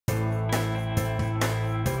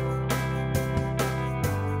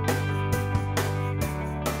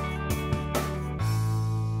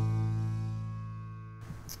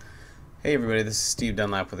Hey everybody, this is Steve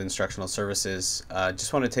Dunlap with Instructional Services.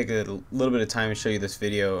 Just want to take a little bit of time and show you this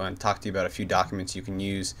video and talk to you about a few documents you can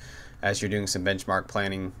use as you're doing some benchmark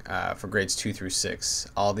planning for grades 2 through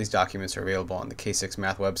 6. All these documents are available on the K6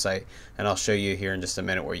 Math website, and I'll show you here in just a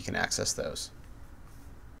minute where you can access those.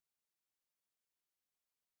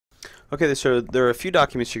 Okay, so there are a few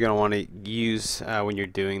documents you're going to want to use when you're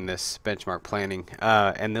doing this benchmark planning,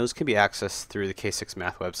 and those can be accessed through the K6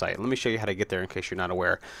 Math website. Let me show you how to get there in case you're not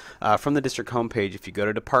aware. From the district homepage, if you go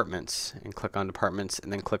to Departments and click on Departments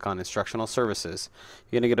and then click on Instructional Services,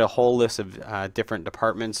 you're going to get a whole list of different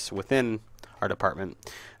departments within our department,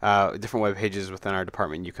 different web pages within our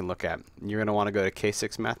department you can look at. You're going to want to go to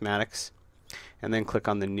K6 Mathematics and then click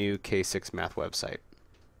on the new K6 Math website.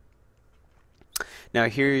 Now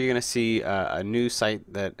here you're going to see a new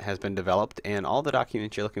site that has been developed, and all the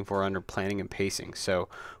documents you're looking for are under planning and pacing. So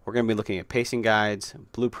we're going to be looking at pacing guides,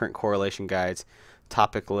 blueprint correlation guides,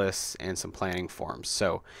 topic lists, and some planning forms.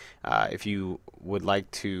 So if you would like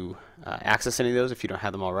to access any of those, if you don't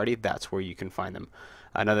have them already, that's where you can find them.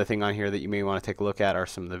 Another thing on here that you may want to take a look at are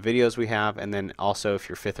some of the videos we have, and then also if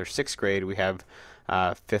you're 5th or 6th grade, we have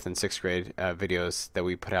 5th and 6th grade videos that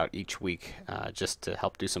we put out each week just to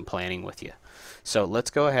help do some planning with you. So let's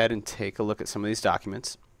go ahead and take a look at some of these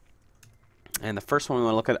documents. And the first one we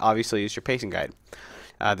want to look at obviously is your pacing guide.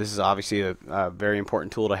 This is obviously a very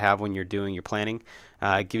important tool to have when you're doing your planning.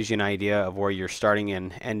 It gives you an idea of where you're starting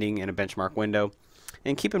and ending in a benchmark window.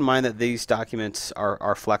 And keep in mind that these documents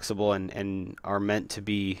are flexible and are meant to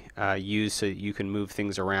be used so that you can move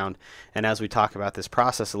things around. And as we talk about this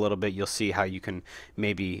process a little bit, you'll see how you can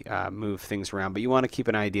maybe move things around. But you want to keep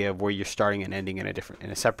an idea of where you're starting and ending in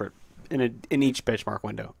each benchmark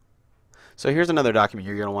window. So here's another document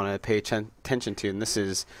you're going to want to pay attention to, and this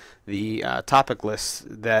is the topic list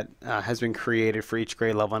that has been created for each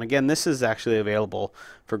grade level. And again, this is actually available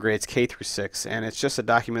for grades K through 6, and it's just a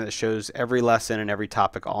document that shows every lesson and every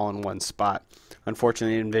topic all in one spot.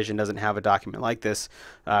 Unfortunately, Envision doesn't have a document like this,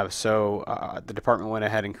 so the department went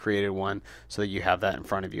ahead and created one so that you have that in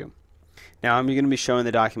front of you. Now I'm going to be showing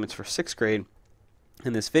the documents for 6th grade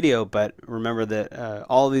in this video, but remember that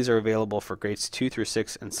all of these are available for grades 2 through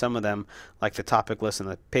 6, and some of them, like the topic list and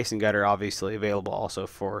the pacing guide, are obviously available also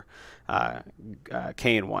for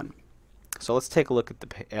K and 1. So let's take a look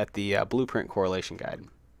at the blueprint correlation guide.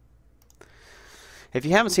 If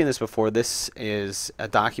you haven't seen this before, this is a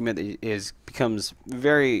document that becomes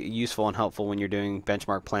very useful and helpful when you're doing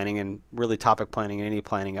benchmark planning and really topic planning and any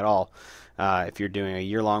planning at all. If you're doing a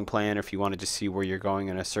year-long plan, or if you want to just see where you're going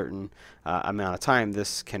in a certain amount of time,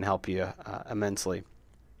 this can help you immensely.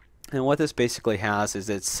 And what this basically has is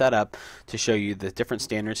it's set up to show you the different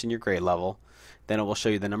standards in your grade level. Then it will show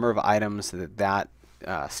you the number of items that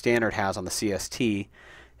standard has on the CST.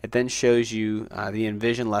 It then shows you the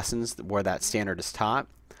Envision lessons where that standard is taught.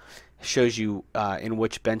 It shows you in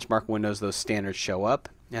which benchmark windows those standards show up.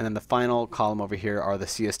 And then the final column over here are the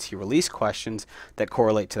CST release questions that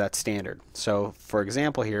correlate to that standard. So for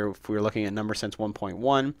example here, if we were looking at number sense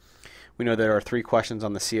 1.1, we know there are 3 questions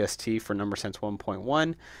on the CST for number sense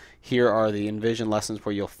 1.1. Here are the Envision lessons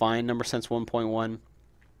where you'll find number sense 1.1.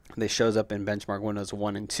 They shows up in benchmark windows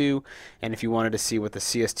 1 and 2, and if you wanted to see what the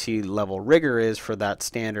CST level rigor is for that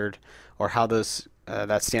standard, or how those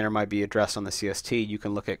that standard might be addressed on the CST, you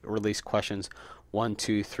can look at release questions 1,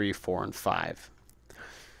 2, 3, 4, and 5.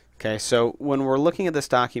 Okay, so when we're looking at this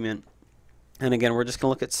document, and again, we're just going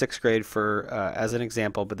to look at 6th grade for as an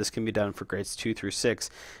example, but this can be done for grades 2 through 6,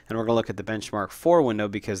 and we're going to look at the benchmark 4 window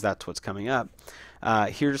because that's what's coming up.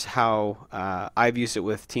 Here's how I've used it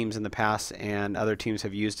with teams in the past, and other teams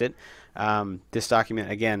have used it. This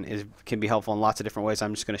document, again, can be helpful in lots of different ways.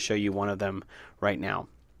 I'm just going to show you one of them right now.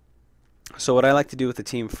 So what I like to do with the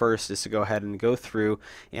team first is to go ahead and go through,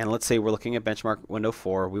 and let's say we're looking at benchmark window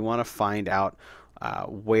 4. We want to find out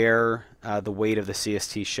where the weight of the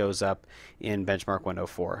CST shows up in benchmark window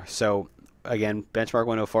 4. So again, benchmark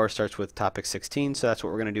window 4 starts with topic 16, so that's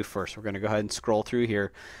what we're going to do first. We're going to go ahead and scroll through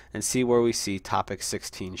here and see where we see topic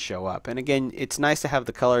 16 show up. And again, it's nice to have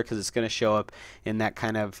the color because it's going to show up in that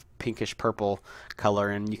kind of pinkish purple color,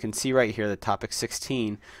 and you can see right here that topic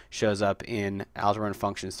 16 shows up in Algebra and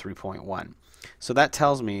Functions 3.1. So that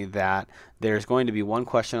tells me that there's going to be one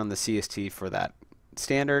question on the CST for that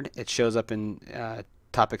standard. It shows up in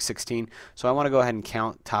topic 16, so I want to go ahead and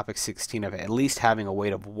count topic 16 of at least having a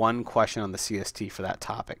weight of 1 question on the CST for that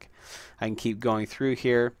topic. I can keep going through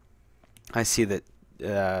here. I see that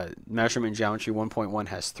Measurement Geometry 1.1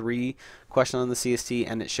 has 3 questions on the CST,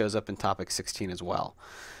 and it shows up in topic 16 as well.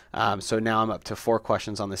 So now I'm up to 4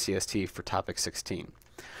 questions on the CST for topic 16.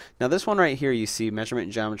 Now this one right here, you see measurement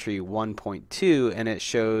and geometry 1.2, and it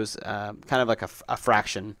shows kind of like a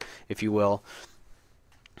fraction, if you will,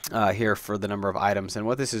 here for the number of items. And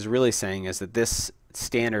what this is really saying is that this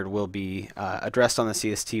standard will be addressed on the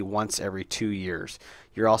CST once every 2 years.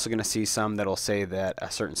 You're also going to see some that will say that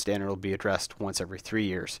a certain standard will be addressed once every 3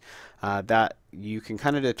 years. That you can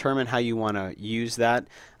kind of determine how you want to use that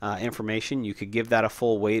information. You could give that a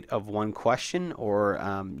full weight of 1 question, or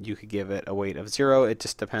you could give it a weight of 0. It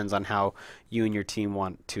just depends on how you and your team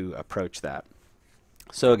want to approach that.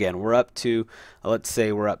 So again, we're up to, let's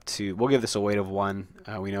say we're up to, we'll give this a weight of 1.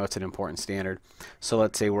 We know it's an important standard. So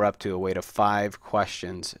let's say we're up to a weight of 5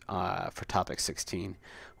 questions for topic 16.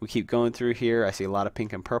 We keep going through here. I see a lot of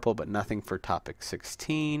pink and purple, but nothing for topic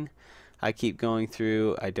 16. I keep going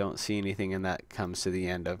through. I don't see anything, and that comes to the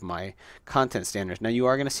end of my content standards. Now you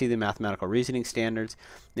are going to see the mathematical reasoning standards,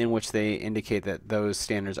 in which they indicate that those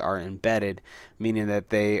standards are embedded, meaning that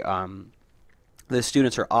they the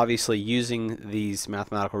students are obviously using these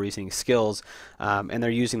mathematical reasoning skills, and they're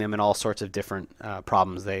using them in all sorts of different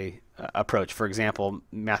problems they approach. For example,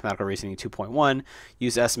 mathematical reasoning 2.1,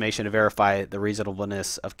 use estimation to verify the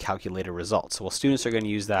reasonableness of calculated results. So, well, students are going to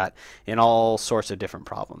use that in all sorts of different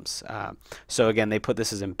problems. So again, they put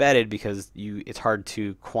this as embedded because it's hard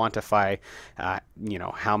to quantify, you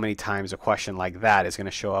know, how many times a question like that is going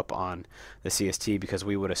to show up on the CST, because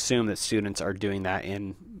we would assume that students are doing that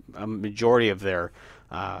in a majority of their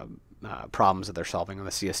problems that they're solving on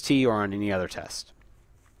the CST or on any other test.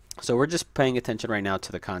 So we're just paying attention right now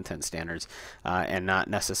to the content standards and not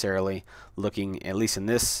necessarily looking, at least in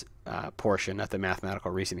this portion, at the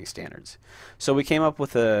mathematical reasoning standards. So we came up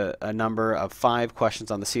with a number of 5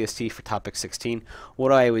 questions on the CST for topic 16.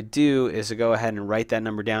 What I would do is to go ahead and write that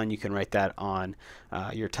number down. You can write that on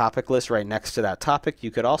your topic list right next to that topic.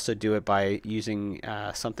 You could also do it by using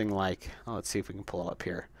something like, let's see if we can pull it up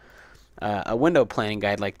here. A window planning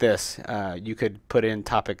guide like this. You could put in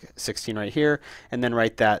topic 16 right here and then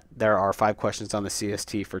write that there are 5 questions on the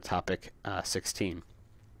CST for topic 16.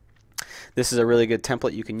 This is a really good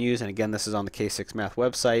template you can use, and again, this is on the K6 Math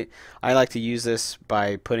website. I like to use this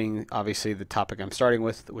by putting obviously the topic I'm starting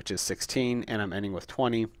with, which is 16, and I'm ending with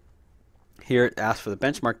 20. Here it asks for the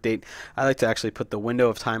benchmark date. I like to actually put the window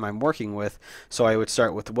of time I'm working with, so I would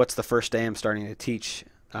start with what's the first day I'm starting to teach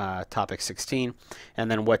topic 16, and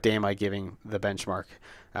then what day am I giving the benchmark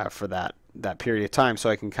for that period of time, so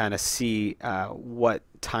I can kind of see what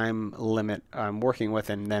time limit I'm working with,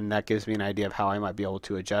 and then that gives me an idea of how I might be able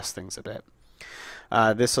to adjust things a bit.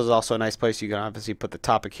 This is also a nice place. You can obviously put the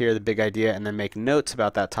topic here, the big idea, and then make notes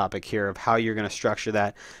about that topic here of how you're going to structure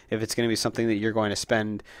that. If it's going to be something that you're going to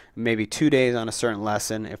spend maybe 2 days on a certain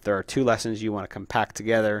lesson, if there are 2 lessons you want to compact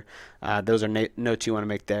together, those are notes you want to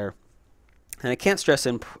make there. And I can't stress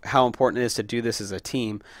how important it is to do this as a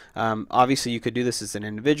team. Obviously, you could do this as an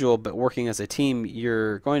individual, but working as a team,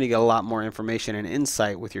 you're going to get a lot more information and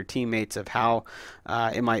insight with your teammates of how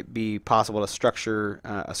it might be possible to structure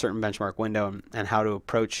a certain benchmark window and how to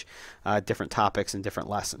approach different topics and different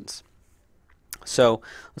lessons. So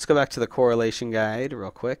let's go back to the correlation guide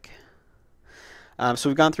real quick.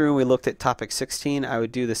 So we've gone through and we looked at topic 16. I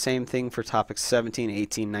would do the same thing for topics 17,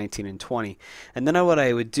 18, 19, and 20. And then what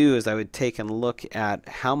I would do is I would take and look at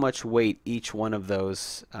how much weight each one of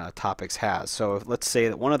those topics has. So let's say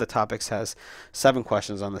that one of the topics has 7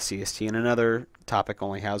 questions on the CST and another topic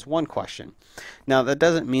only has 1 question. Now that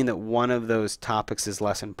doesn't mean that one of those topics is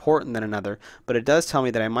less important than another, but it does tell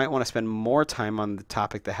me that I might want to spend more time on the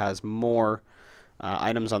topic that has more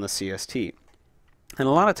items on the CST. And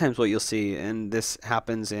a lot of times what you'll see, and this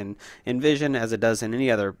happens in Vision as it does in any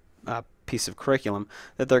other piece of curriculum,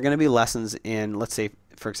 that there are going to be lessons in, let's say,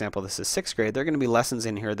 for example, this is 6th grade, there are going to be lessons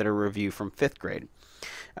in here that are review from 5th grade.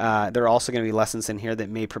 There are also going to be lessons in here that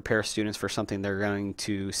may prepare students for something they're going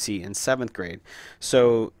to see in 7th grade.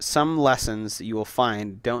 So some lessons you will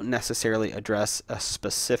find don't necessarily address a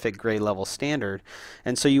specific grade level standard,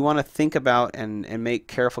 and so you want to think about and make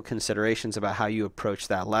careful considerations about how you approach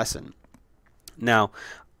that lesson. Now,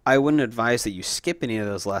 I wouldn't advise that you skip any of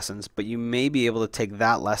those lessons, but you may be able to take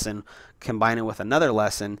that lesson, combine it with another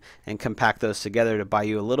lesson, and compact those together to buy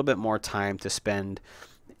you a little bit more time to spend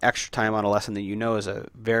extra time on a lesson that you know is a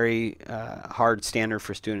very hard standard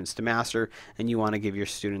for students to master, and you want to give your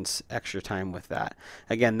students extra time with that.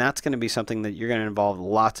 Again, that's going to be something that you're going to involve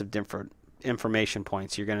lots of different information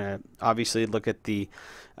points. You're going to obviously look at the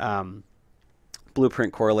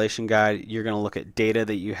Blueprint correlation guide, you're going to look at data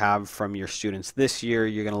that you have from your students this year.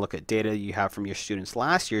 You're going to look at data you have from your students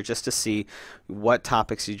last year just to see what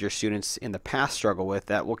topics did your students in the past struggle with.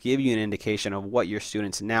 That will give you an indication of what your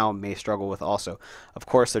students now may struggle with also. Of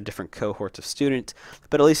course, they're different cohorts of students,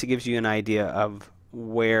 but at least it gives you an idea of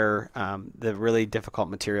where the really difficult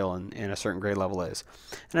material in a certain grade level is.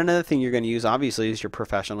 And another thing you're going to use obviously is your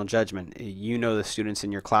professional judgment. You know the students in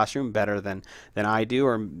your classroom better than I do,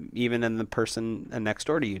 or even than the person next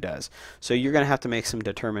door to you does. So you're going to have to make some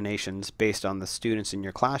determinations based on the students in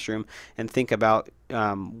your classroom and think about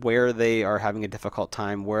where they are having a difficult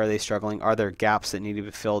time, where are they struggling, are there gaps that need to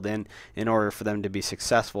be filled in order for them to be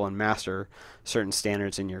successful and master certain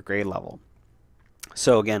standards in your grade level.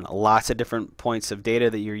 So again, lots of different points of data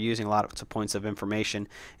that you're using, lots of points of information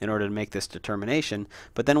in order to make this determination.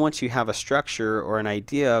 But then once you have a structure or an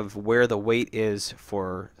idea of where the weight is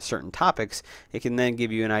for certain topics, it can then give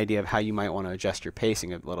you an idea of how you might want to adjust your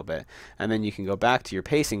pacing a little bit. And then you can go back to your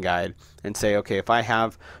pacing guide and say, okay, if I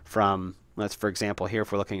have from, let's for example here,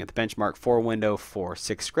 if we're looking at the benchmark 4 window for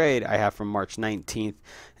 6th grade, I have from March 19th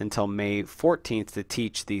until May 14th to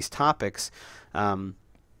teach these topics.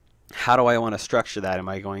 How do I want to structure that? Am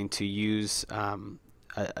I going to use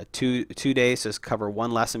two days to cover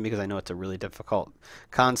one lesson because I know it's a really difficult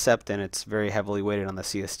concept and it's very heavily weighted on the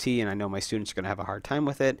CST and I know my students are going to have a hard time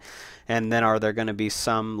with it? And then are there going to be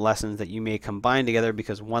some lessons that you may combine together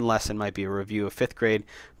because one lesson might be a review of 5th grade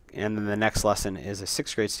and then the next lesson is a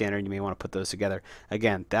 6th grade standard? You may want to put those together.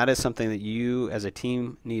 Again, that is something that you as a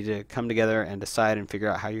team need to come together and decide and figure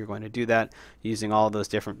out how you're going to do that using all of those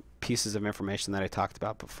different pieces of information that I talked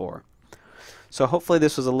about before. So hopefully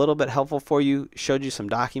this was a little bit helpful for you, showed you some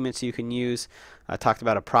documents you can use, talked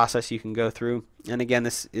about a process you can go through. And again,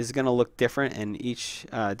 this is going to look different in each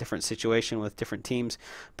different situation with different teams,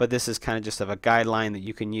 but this is kind of just of a guideline that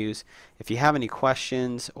you can use. If you have any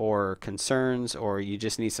questions or concerns, or you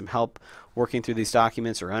just need some help working through these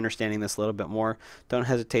documents or understanding this a little bit more, don't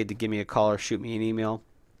hesitate to give me a call or shoot me an email.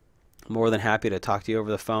 More than happy to talk to you over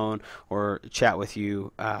the phone or chat with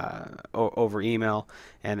you over email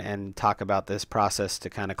and talk about this process to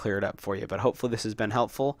kind of clear it up for you. But hopefully this has been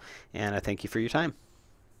helpful, and I thank you for your time.